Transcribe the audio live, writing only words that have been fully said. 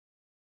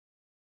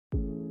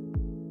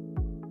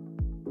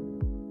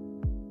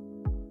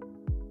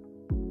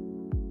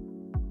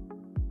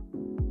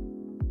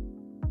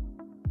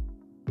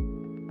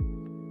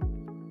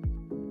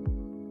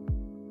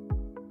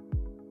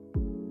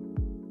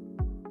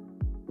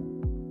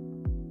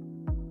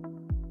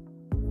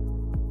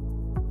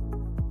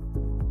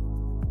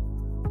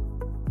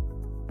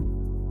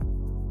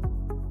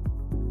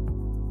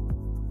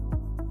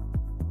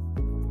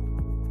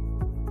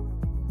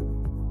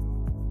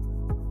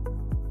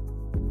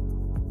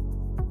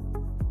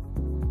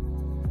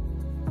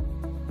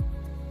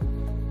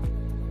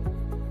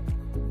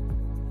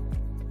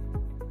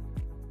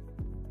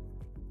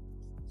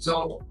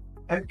So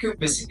MQ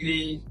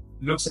basically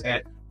looks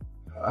at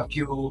a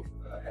few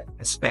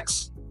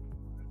aspects.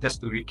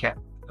 Just to recap,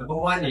 number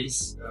one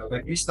is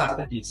when we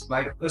started this,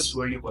 my first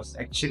worry was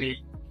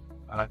actually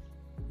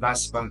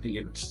last monthly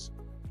illness,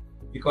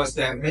 because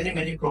there are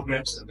many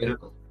programs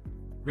available,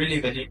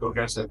 really many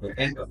programs available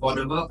and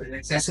affordable and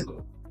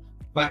accessible,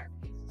 but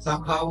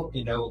somehow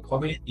in our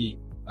community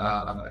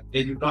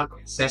they do not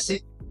access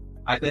it.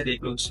 Either they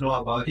don't know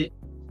about it,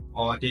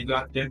 or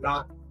they're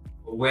not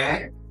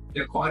aware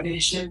the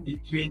coordination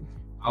between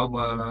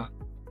our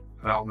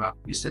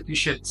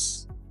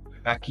institutions,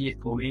 like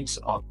police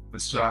or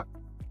Masra,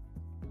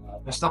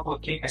 was not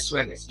working as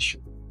well as it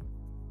should.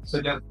 So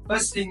the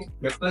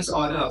first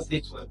order of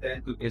things was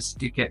then to is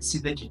to get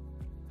synergy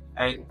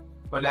and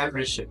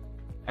collaboration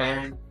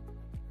and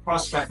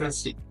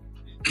cross-referencing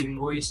between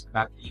voice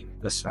bagi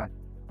Masra.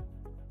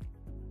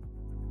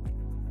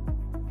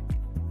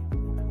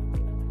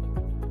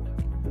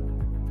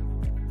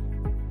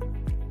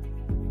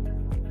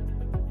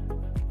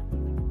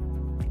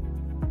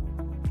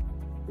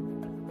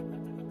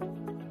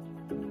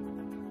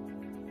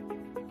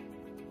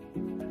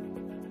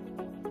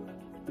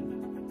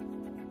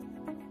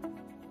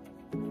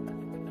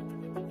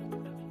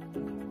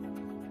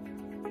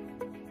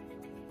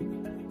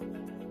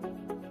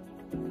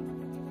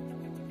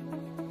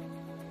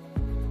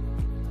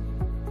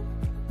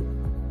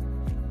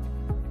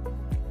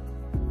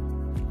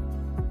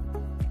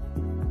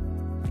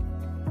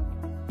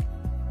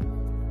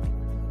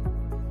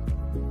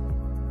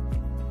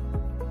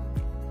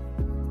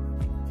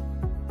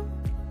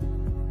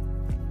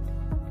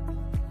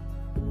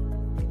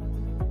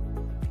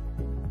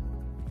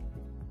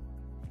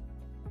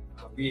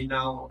 We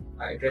now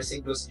are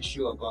addressing those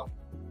issues about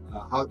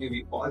how do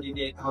we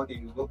coordinate, how do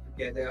we work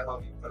together, how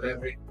do we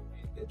collaborate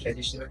with the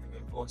traditional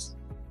MMOs,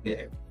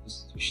 the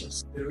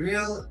institutions. The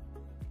real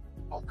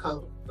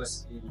outcome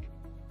must be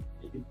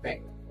the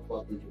impact of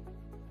what we do.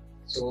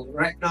 So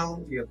right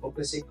now we are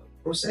focusing on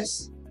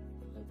process,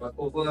 but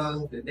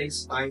over the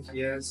next 5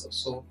 years or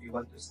so, we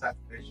want to start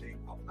measuring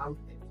outcome.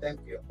 In fact,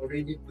 we are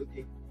already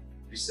putting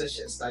research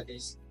and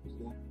studies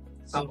to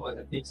some of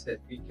the things that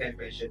we can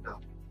measure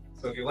now.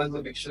 So we want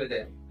to make sure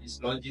that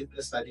this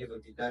longitudinal study will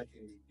be done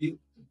and reviewed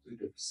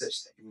into the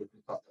research that you will be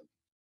taught about.